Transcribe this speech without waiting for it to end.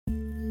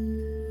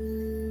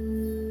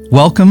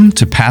Welcome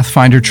to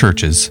Pathfinder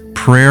Church's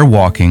Prayer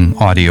Walking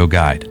audio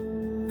guide.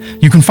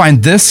 You can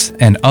find this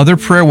and other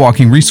prayer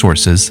walking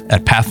resources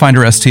at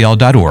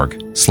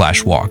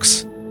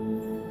pathfinderstl.org/walks.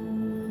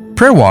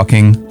 Prayer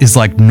walking is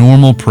like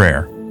normal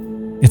prayer.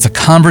 It's a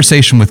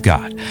conversation with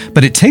God,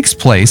 but it takes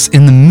place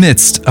in the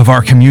midst of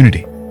our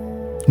community.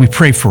 We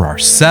pray for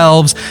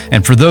ourselves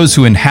and for those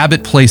who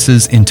inhabit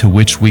places into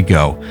which we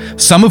go,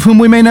 some of whom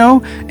we may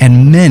know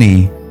and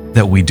many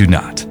that we do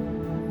not.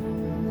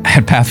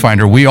 At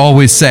Pathfinder, we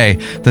always say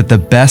that the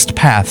best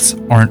paths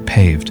aren't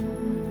paved.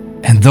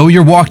 And though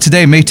your walk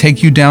today may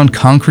take you down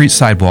concrete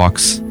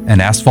sidewalks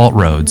and asphalt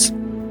roads,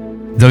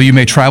 though you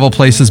may travel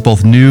places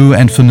both new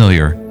and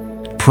familiar,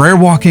 prayer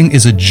walking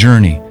is a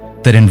journey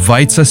that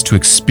invites us to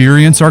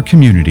experience our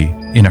community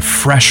in a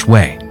fresh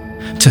way,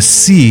 to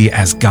see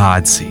as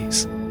God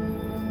sees.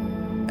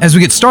 As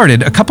we get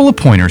started, a couple of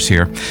pointers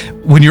here.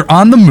 When you're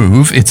on the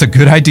move, it's a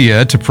good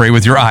idea to pray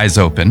with your eyes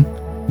open.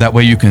 That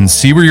way you can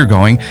see where you're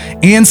going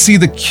and see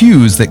the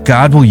cues that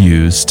God will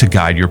use to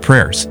guide your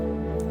prayers.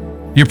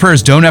 Your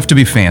prayers don't have to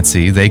be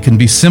fancy. They can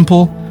be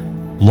simple,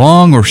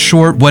 long or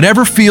short,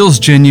 whatever feels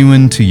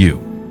genuine to you.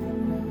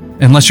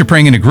 Unless you're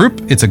praying in a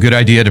group, it's a good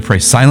idea to pray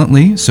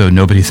silently so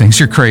nobody thinks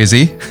you're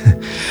crazy.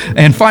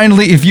 And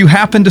finally, if you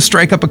happen to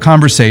strike up a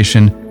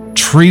conversation,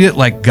 treat it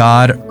like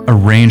God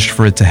arranged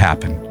for it to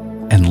happen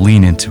and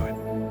lean into it.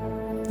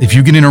 If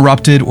you get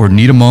interrupted or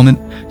need a moment,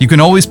 you can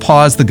always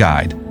pause the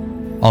guide.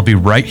 I'll be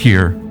right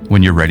here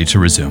when you're ready to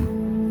resume.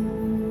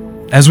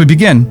 As we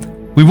begin,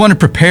 we want to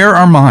prepare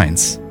our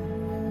minds.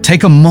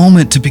 Take a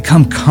moment to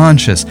become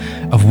conscious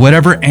of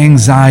whatever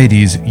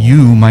anxieties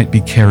you might be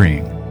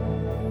carrying.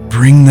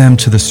 Bring them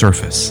to the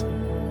surface.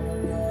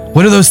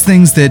 What are those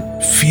things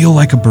that feel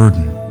like a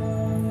burden?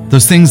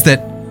 Those things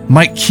that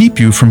might keep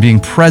you from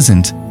being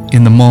present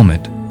in the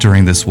moment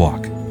during this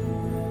walk.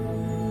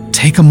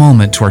 Take a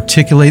moment to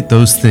articulate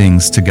those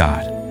things to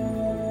God.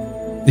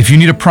 If you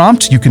need a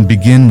prompt, you can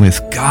begin with,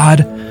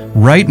 God,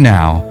 right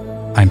now,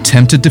 I'm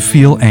tempted to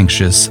feel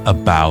anxious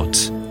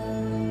about.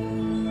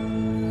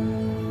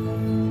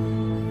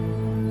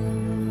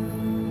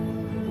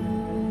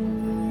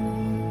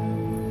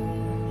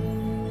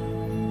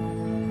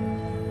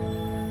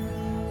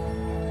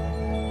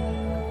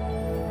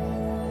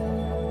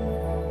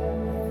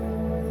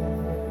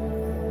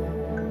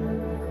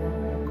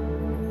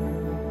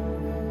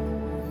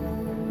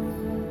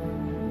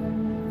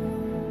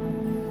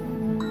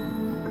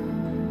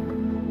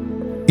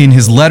 In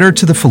his letter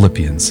to the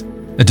Philippians,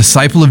 a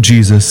disciple of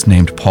Jesus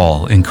named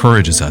Paul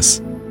encourages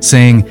us,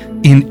 saying,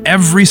 "In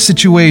every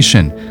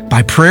situation,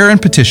 by prayer and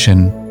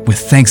petition, with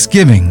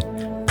thanksgiving,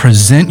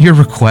 present your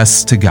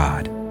requests to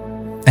God,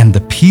 and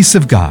the peace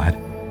of God,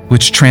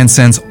 which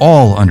transcends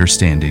all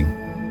understanding,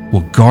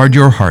 will guard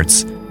your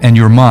hearts and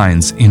your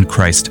minds in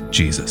Christ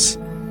Jesus."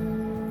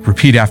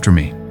 Repeat after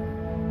me.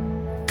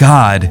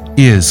 God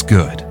is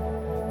good.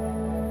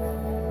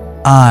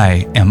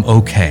 I am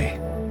okay.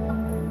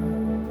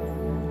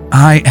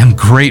 I am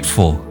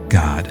grateful,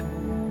 God.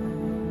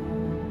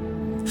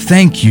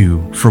 Thank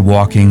you for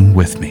walking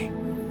with me.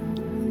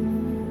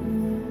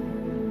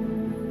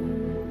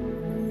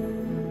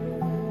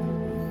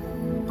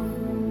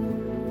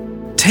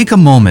 Take a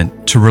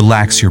moment to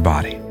relax your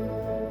body.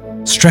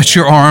 Stretch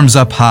your arms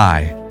up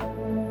high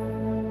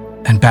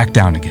and back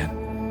down again.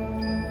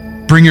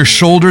 Bring your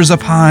shoulders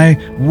up high,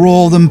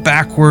 roll them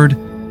backward,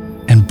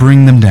 and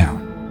bring them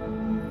down.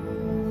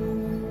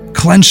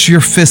 Clench your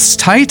fists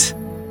tight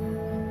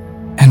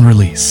and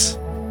release.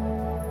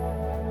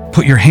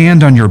 Put your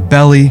hand on your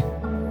belly,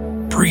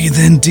 breathe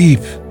in deep,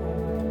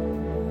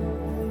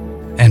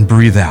 and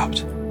breathe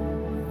out.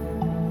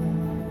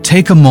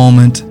 Take a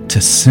moment to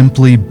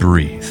simply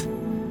breathe,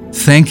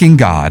 thanking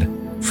God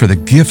for the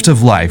gift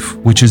of life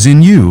which is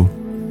in you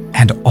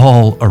and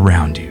all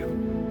around you.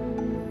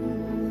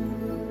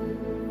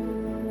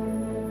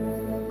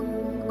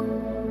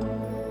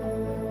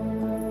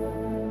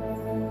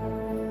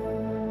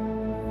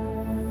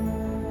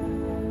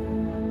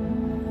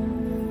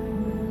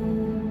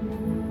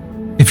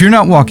 If you're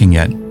not walking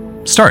yet,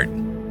 start.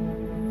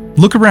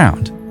 Look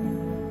around.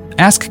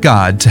 Ask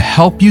God to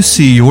help you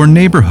see your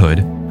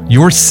neighborhood,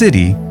 your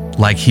city,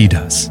 like He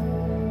does.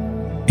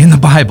 In the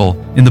Bible,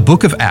 in the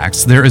book of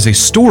Acts, there is a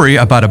story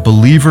about a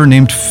believer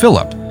named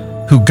Philip,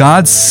 who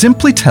God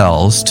simply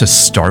tells to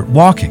start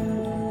walking.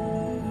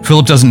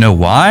 Philip doesn't know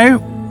why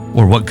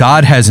or what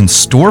God has in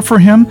store for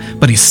him,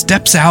 but he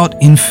steps out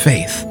in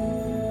faith,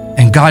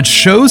 and God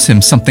shows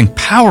him something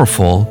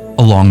powerful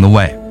along the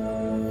way.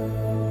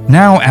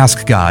 Now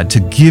ask God to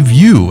give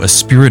you a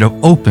spirit of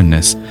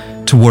openness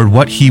toward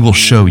what He will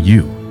show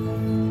you.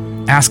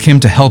 Ask Him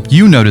to help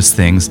you notice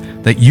things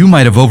that you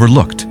might have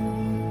overlooked.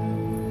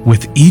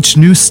 With each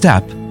new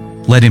step,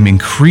 let Him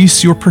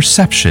increase your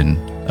perception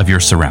of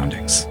your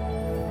surroundings.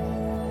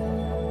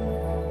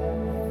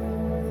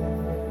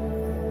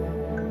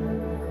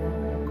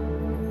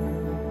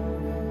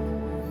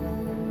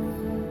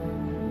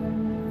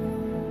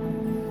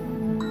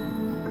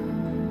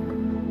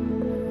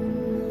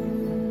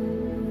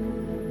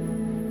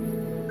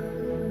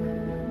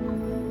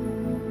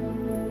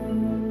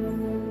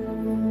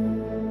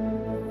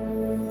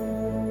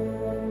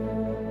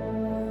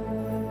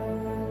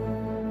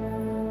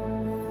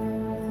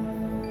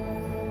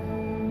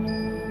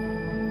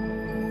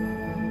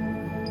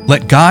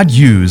 Let God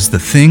use the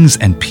things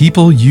and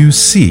people you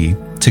see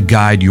to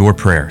guide your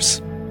prayers.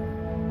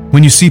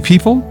 When you see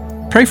people,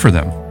 pray for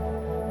them.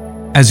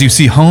 As you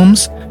see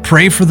homes,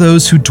 pray for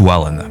those who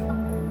dwell in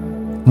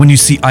them. When you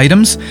see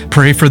items,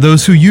 pray for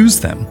those who use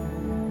them.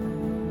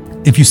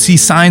 If you see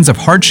signs of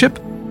hardship,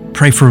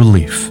 pray for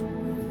relief.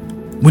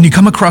 When you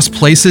come across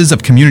places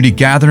of community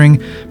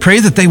gathering, pray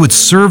that they would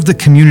serve the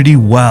community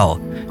well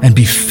and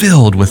be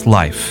filled with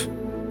life.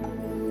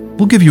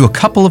 We'll give you a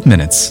couple of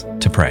minutes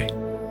to pray.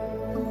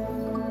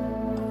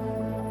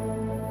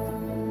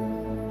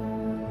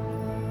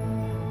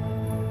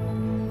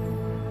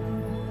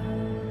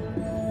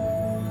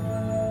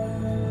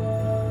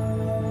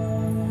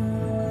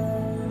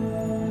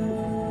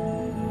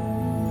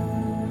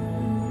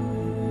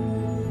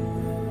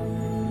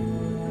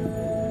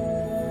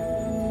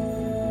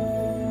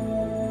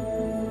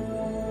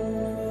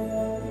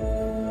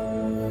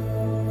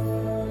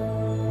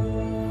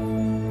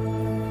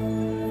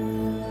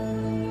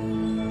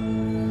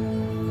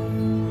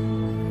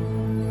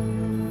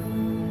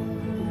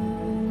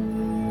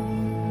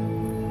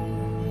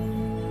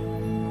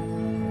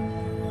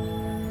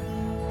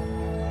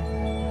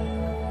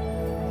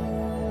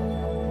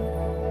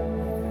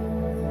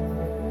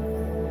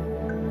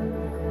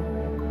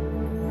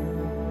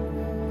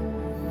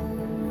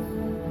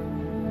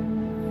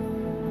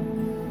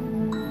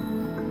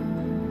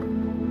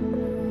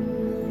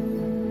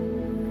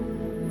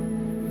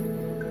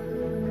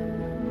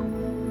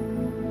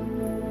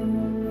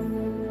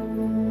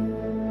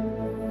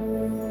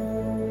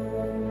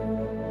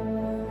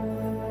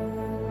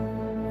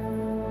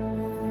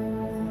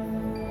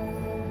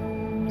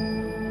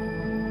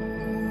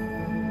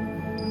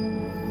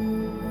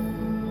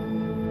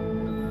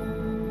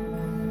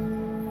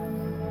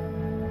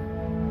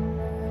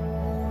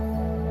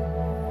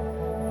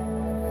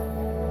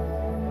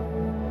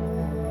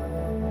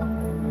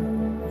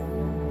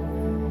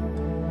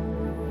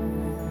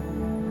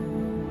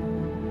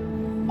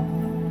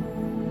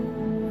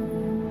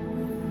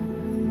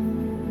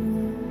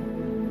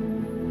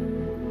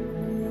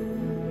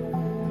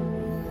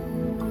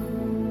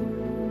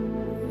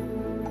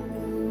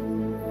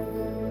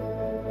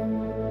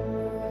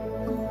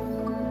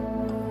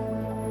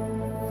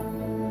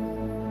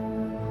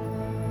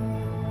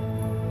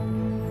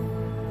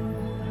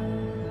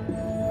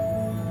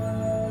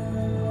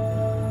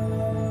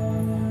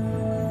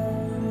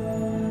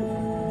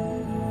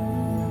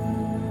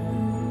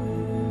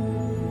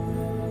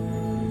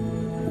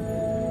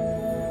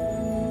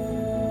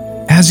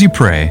 As you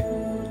pray,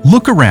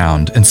 look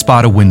around and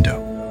spot a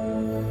window.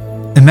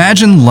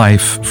 Imagine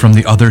life from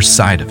the other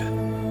side of it.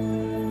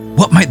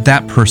 What might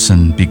that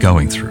person be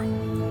going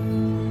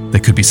through? They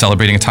could be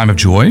celebrating a time of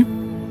joy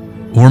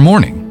or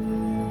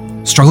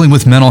mourning, struggling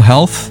with mental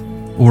health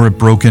or a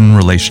broken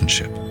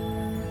relationship.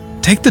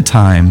 Take the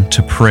time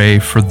to pray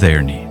for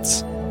their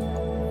needs.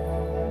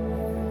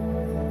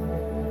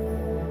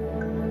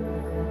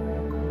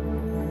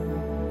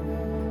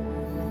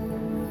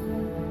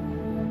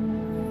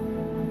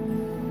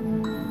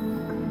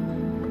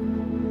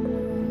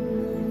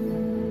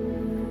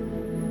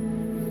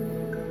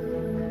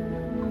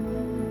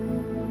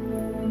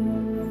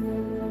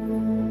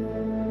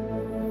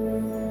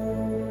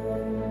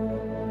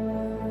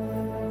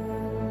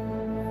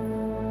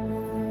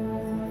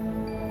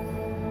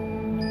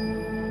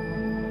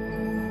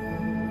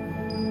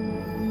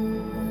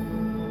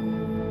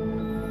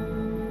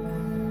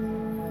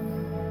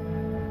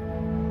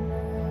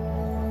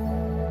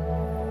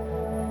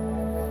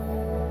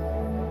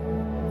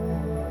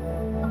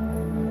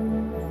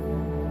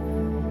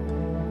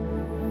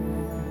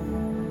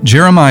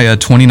 Jeremiah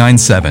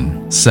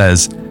 29:7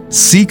 says,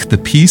 "Seek the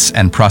peace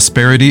and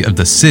prosperity of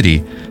the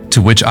city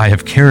to which I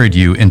have carried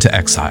you into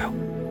exile.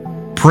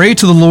 Pray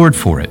to the Lord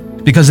for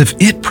it, because if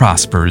it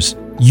prospers,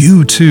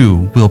 you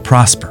too will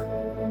prosper."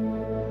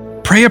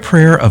 Pray a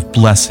prayer of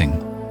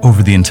blessing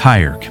over the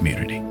entire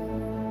community.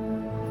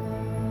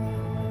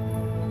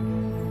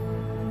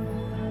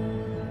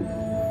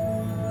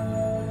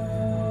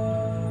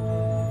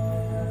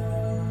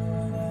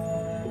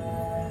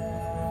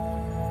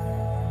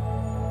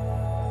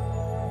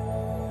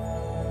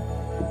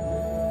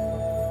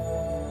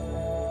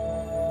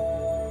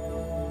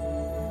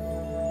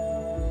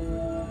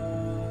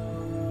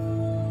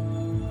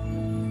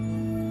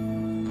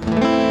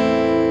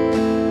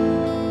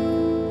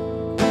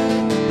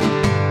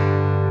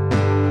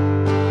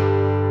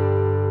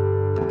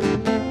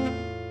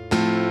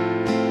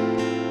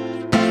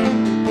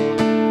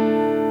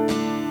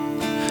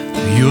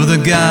 You're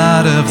the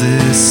God of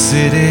this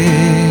city.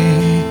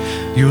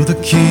 You're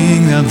the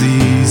King of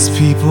these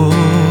people.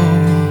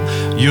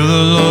 You're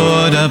the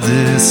Lord of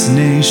this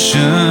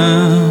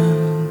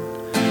nation.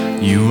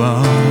 You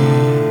are.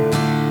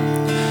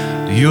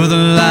 You're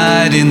the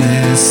light in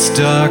this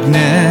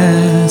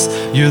darkness.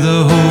 You're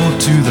the hope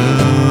to the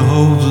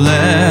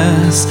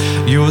hopeless.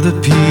 You're the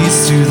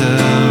peace to the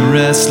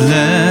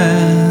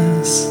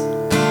restless.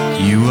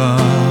 You are.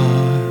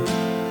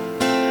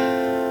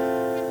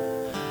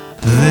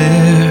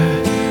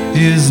 There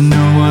is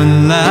no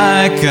one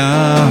like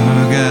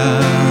our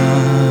God.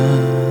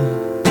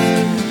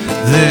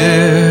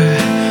 There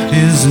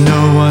is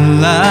no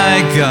one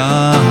like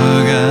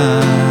our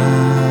God.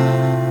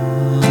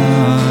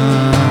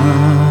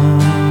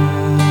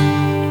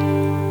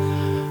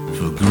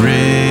 For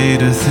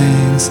greater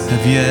things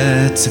have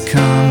yet to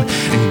come,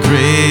 and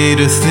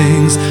greater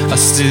things are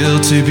still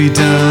to be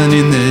done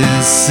in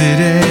this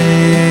city.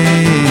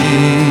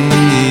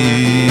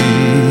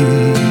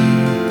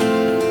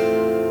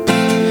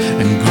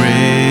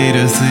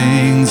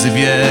 Things have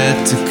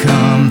yet to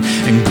come,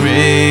 and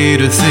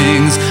greater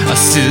things are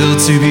still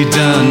to be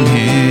done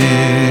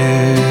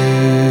here.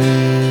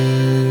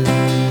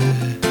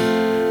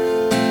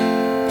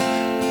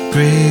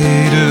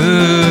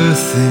 Greater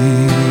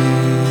things.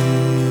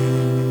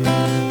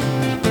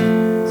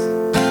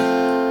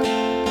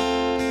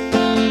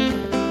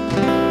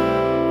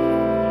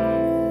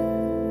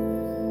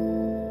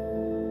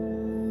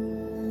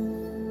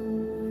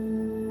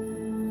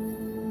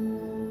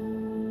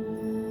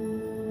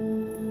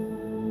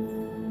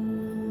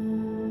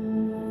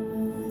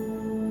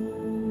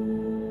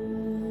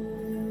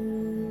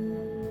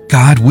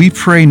 God, we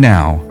pray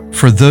now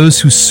for those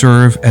who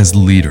serve as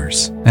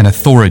leaders and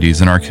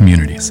authorities in our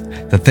communities,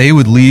 that they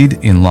would lead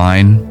in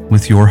line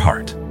with your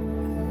heart.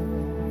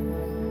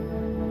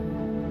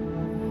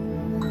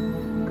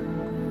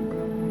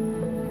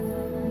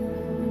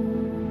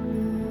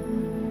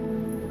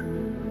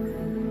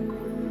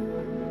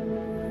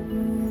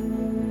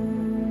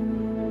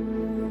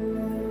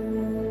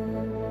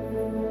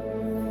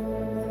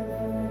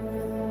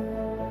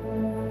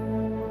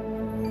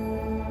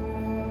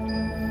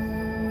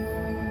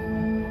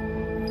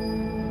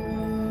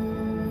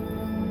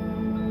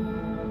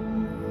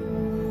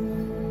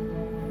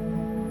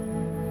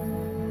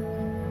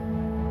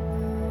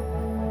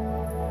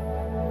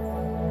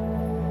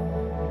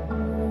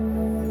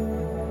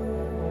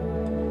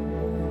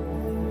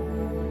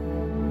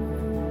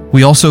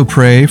 We also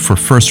pray for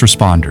first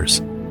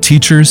responders,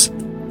 teachers,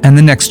 and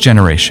the next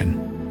generation.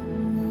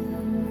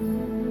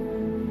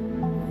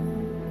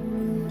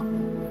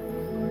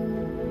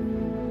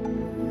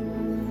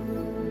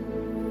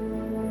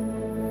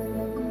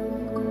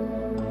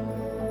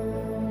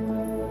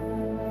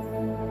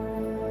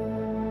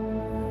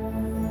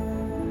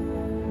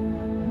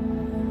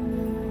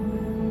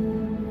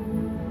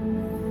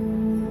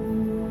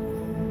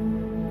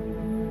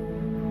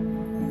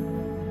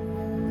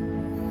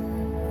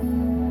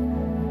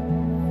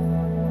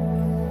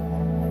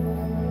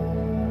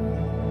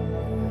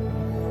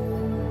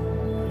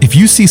 If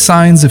you see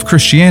signs of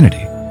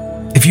Christianity,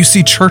 if you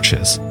see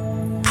churches,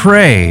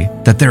 pray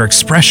that their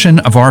expression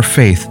of our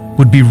faith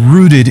would be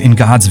rooted in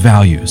God's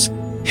values,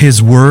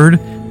 His Word,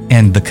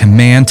 and the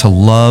command to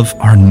love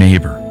our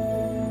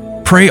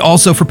neighbor. Pray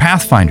also for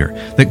Pathfinder,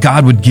 that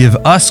God would give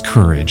us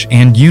courage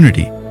and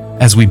unity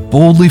as we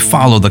boldly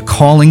follow the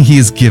calling He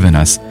has given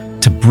us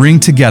to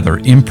bring together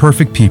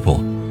imperfect people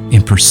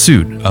in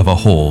pursuit of a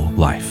whole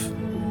life.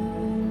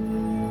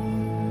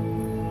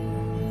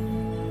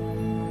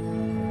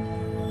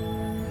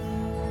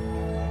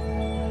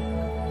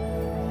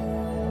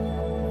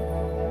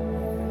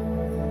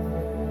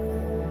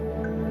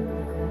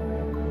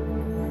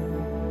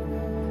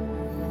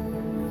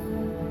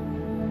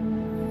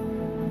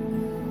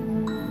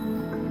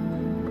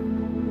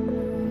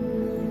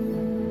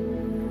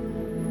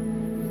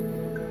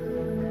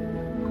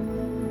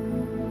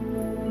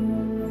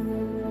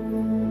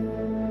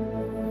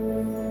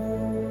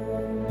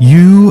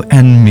 You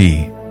and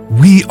me,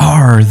 we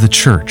are the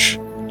church,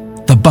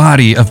 the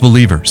body of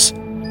believers.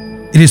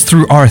 It is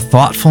through our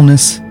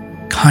thoughtfulness,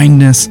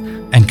 kindness,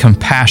 and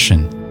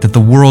compassion that the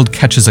world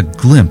catches a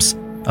glimpse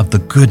of the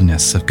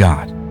goodness of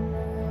God.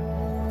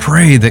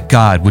 Pray that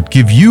God would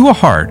give you a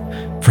heart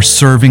for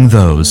serving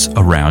those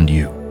around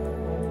you.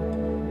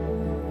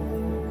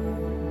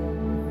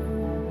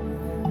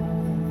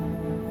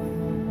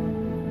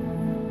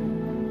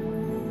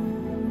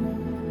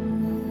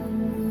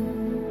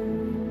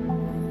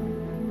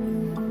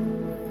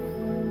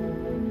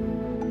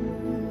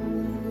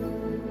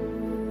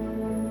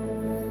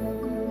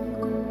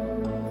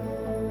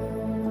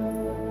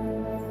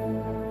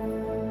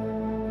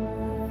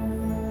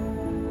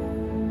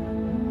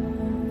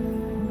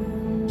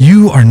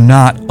 You are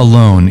not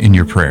alone in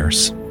your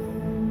prayers.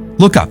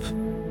 Look up.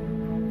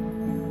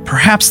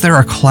 Perhaps there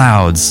are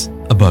clouds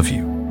above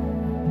you.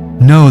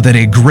 Know that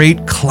a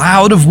great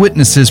cloud of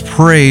witnesses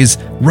prays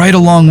right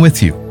along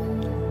with you.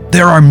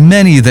 There are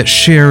many that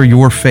share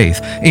your faith,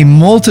 a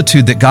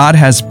multitude that God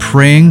has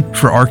praying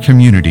for our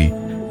community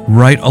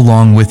right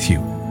along with you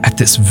at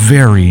this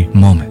very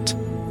moment.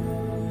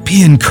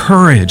 Be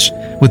encouraged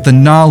with the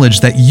knowledge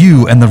that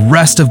you and the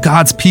rest of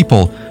God's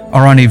people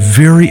are on a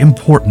very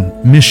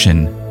important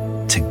mission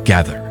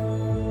together.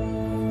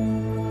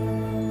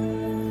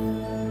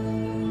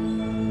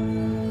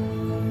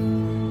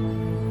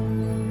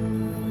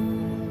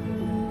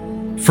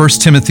 1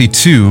 Timothy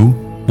 2,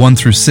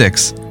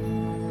 1-6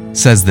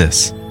 says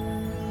this,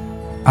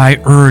 "I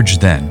urge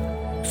then,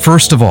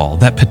 first of all,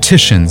 that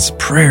petitions,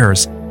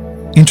 prayers,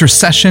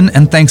 intercession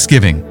and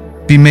thanksgiving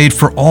be made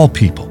for all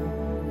people.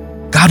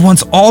 God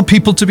wants all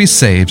people to be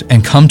saved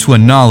and come to a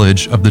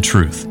knowledge of the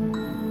truth.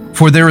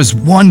 For there is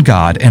one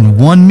God and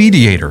one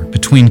mediator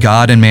between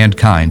God and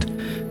mankind,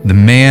 the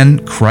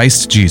man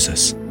Christ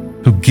Jesus,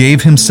 who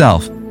gave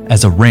himself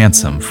as a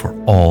ransom for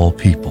all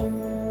people.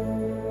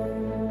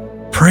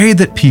 Pray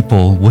that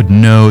people would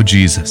know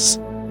Jesus.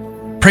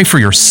 Pray for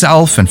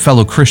yourself and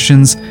fellow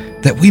Christians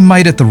that we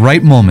might at the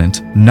right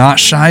moment not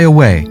shy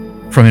away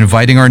from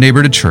inviting our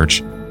neighbor to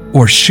church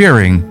or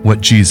sharing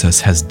what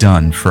Jesus has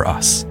done for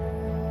us.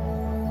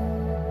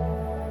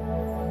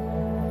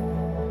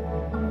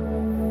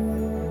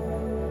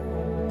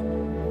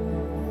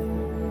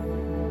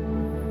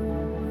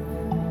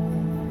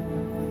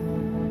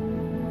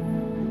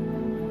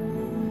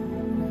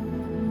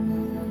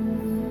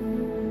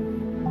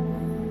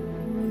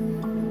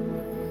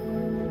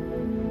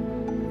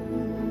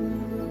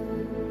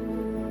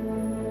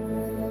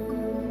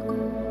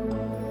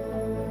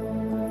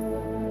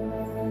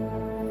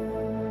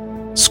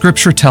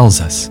 Scripture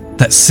tells us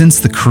that since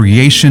the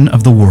creation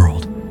of the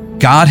world,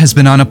 God has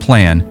been on a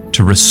plan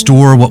to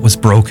restore what was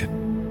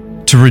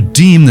broken, to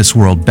redeem this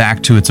world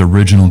back to its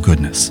original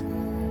goodness.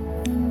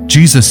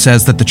 Jesus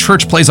says that the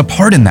church plays a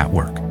part in that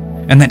work,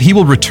 and that he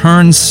will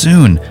return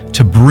soon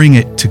to bring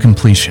it to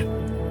completion.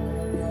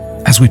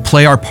 As we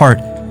play our part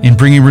in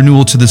bringing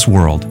renewal to this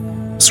world,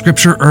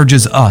 Scripture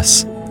urges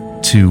us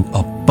to,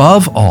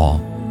 above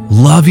all,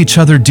 love each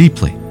other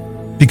deeply,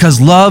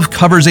 because love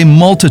covers a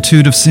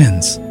multitude of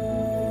sins.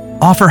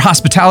 Offer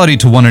hospitality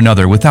to one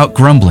another without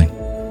grumbling.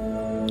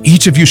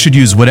 Each of you should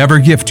use whatever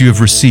gift you have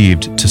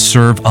received to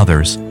serve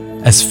others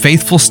as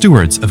faithful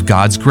stewards of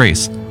God's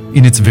grace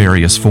in its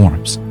various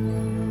forms.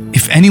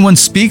 If anyone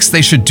speaks,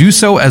 they should do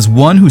so as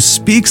one who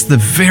speaks the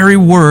very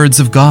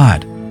words of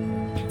God.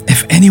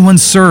 If anyone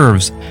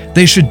serves,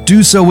 they should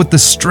do so with the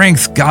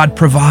strength God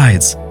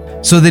provides,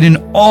 so that in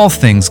all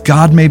things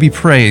God may be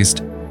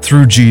praised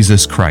through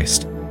Jesus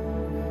Christ.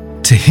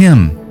 To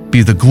him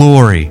be the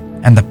glory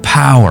and the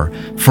power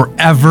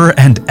forever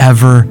and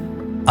ever.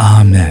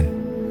 Amen.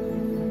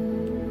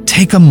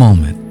 Take a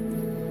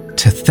moment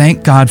to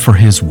thank God for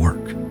his work,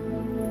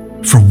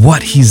 for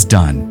what he's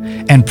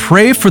done, and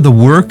pray for the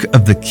work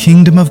of the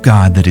kingdom of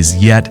God that is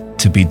yet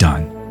to be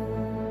done.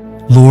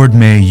 Lord,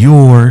 may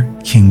your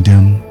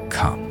kingdom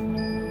come.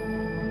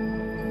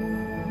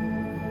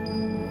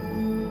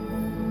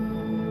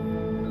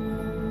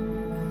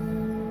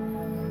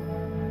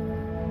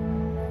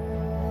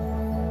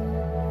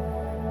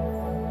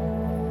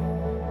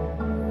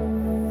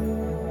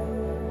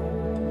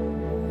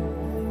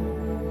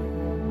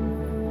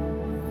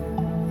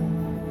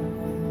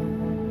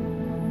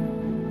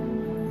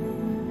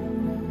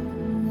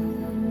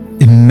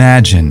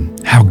 Imagine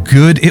how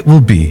good it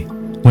will be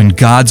when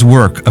God's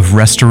work of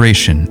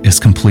restoration is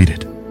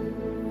completed.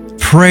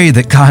 Pray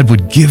that God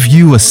would give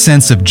you a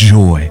sense of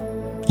joy,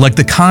 like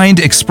the kind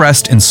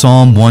expressed in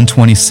Psalm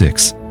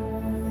 126,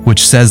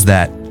 which says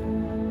that,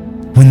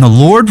 "When the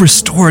Lord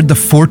restored the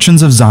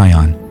fortunes of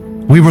Zion,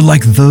 we were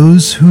like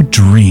those who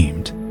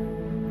dreamed.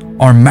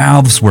 Our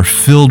mouths were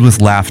filled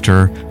with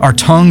laughter, our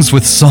tongues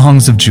with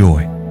songs of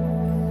joy.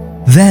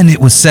 Then it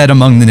was said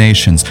among the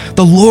nations,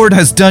 'The Lord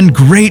has done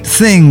great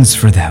things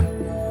for them.'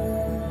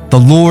 The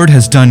Lord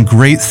has done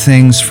great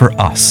things for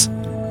us,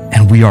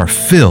 and we are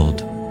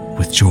filled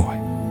with joy."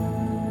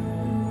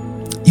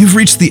 You've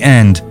reached the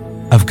end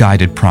of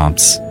guided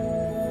prompts.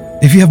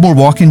 If you have more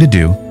walking to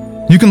do,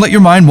 you can let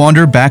your mind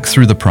wander back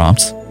through the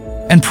prompts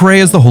and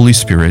pray as the Holy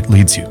Spirit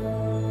leads you.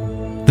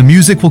 The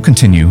music will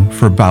continue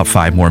for about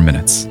 5 more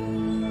minutes.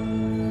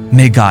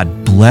 May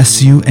God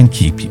bless you and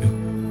keep you.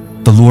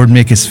 The Lord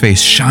make his face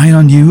shine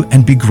on you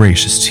and be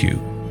gracious to you.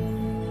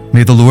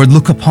 May the Lord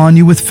look upon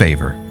you with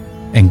favor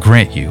and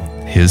grant you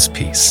his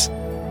peace.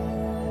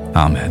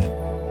 Amen.